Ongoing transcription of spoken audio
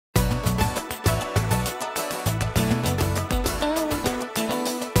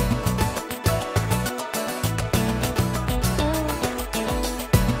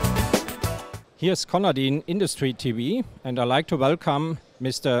Here's Konradin Industrie TV, and I'd like to welcome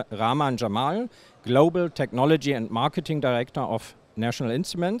Mr. Rahman Jamal, Global Technology and Marketing Director of National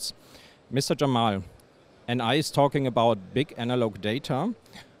Instruments. Mr. Jamal, NI is talking about big analog data.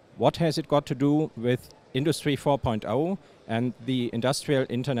 What has it got to do with Industry 4.0 and the industrial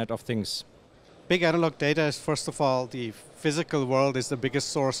Internet of Things? Big analog data is, first of all, the physical world is the biggest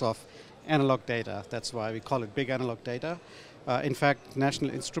source of analog data. That's why we call it big analog data. In fact,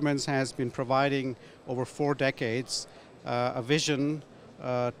 National Instruments has been providing over 4 decades a vision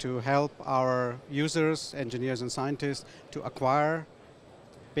to help our users, engineers and scientists to acquire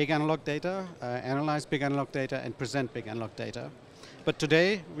big analog data, analyze big analog data and present big analog data. But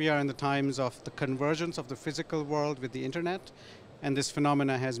today we are in the times of the convergence of the physical world with the internet, and this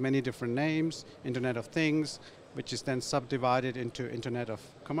phenomena has many different names: Internet of Things, which is then subdivided into Internet of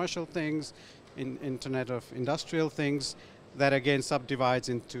Commercial Things, Internet of Industrial Things, that again subdivides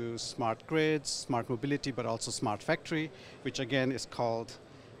into smart grids, smart mobility, but also smart factory, which again is called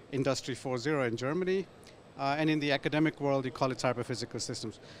Industry 4.0 in Germany. And in the academic world, you call it cyber-physical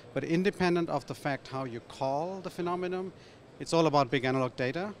systems. But independent of the fact how you call the phenomenon, it's all about big analog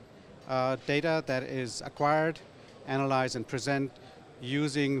data, data that is acquired, analyzed, and present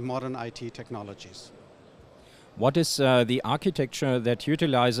using modern IT technologies. What is the architecture that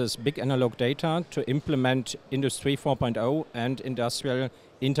utilizes big analog data to implement Industry 4.0 and industrial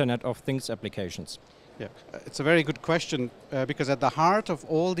Internet of Things applications? Yeah, it's a very good question because at the heart of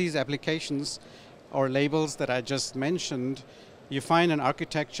all these applications or labels that I just mentioned, you find an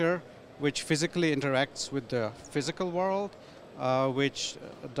architecture which physically interacts with the physical world, which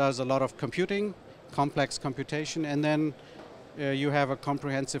does a lot of computing, complex computation, and then you have a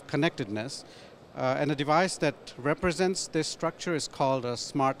comprehensive connectedness. And a device that represents this structure is called a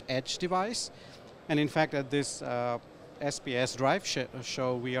smart edge device. And in fact, at this SPS Drive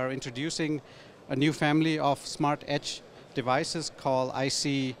show, we are introducing a new family of smart edge devices called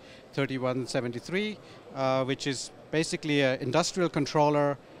IC3173, which is basically an industrial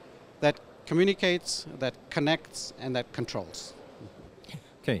controller that communicates, that connects, and that controls.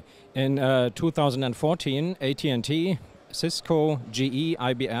 Okay. In 2014, AT&T, Cisco, GE,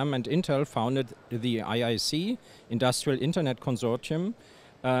 IBM and Intel founded the IIC, Industrial Internet Consortium.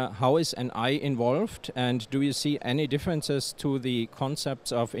 How is NI involved, and do you see any differences to the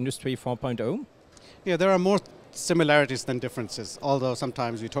concepts of Industry 4.0? Yeah, there are more similarities than differences, although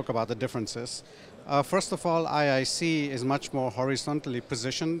sometimes we talk about the differences. First of all, IIC is much more horizontally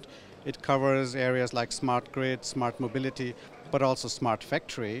positioned. It covers areas like smart grid, smart mobility, but also smart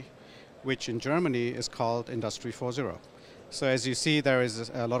factory, which in Germany is called Industry 4.0. So as you see, there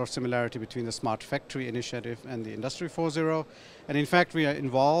is a lot of similarity between the Smart Factory initiative and the Industry 4.0. And in fact, we are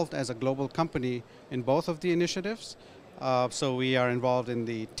involved as a global company in both of the initiatives. So we are involved in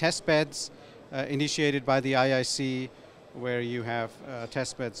the test beds initiated by the IIC, where you have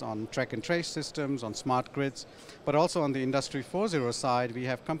test beds on track and trace systems, on smart grids. But also on the Industry 4.0 side, we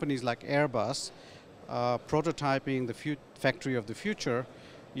have companies like Airbus prototyping the factory of the future,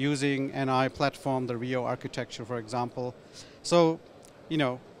 using NI platform, the Rio architecture, for example. So, you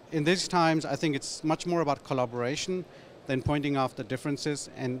know, in these times, I think it's much more about collaboration than pointing out the differences,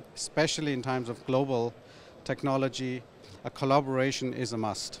 and especially in times of global technology, a collaboration is a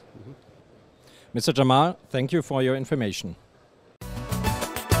must. Mr. Jamal, thank you for your information.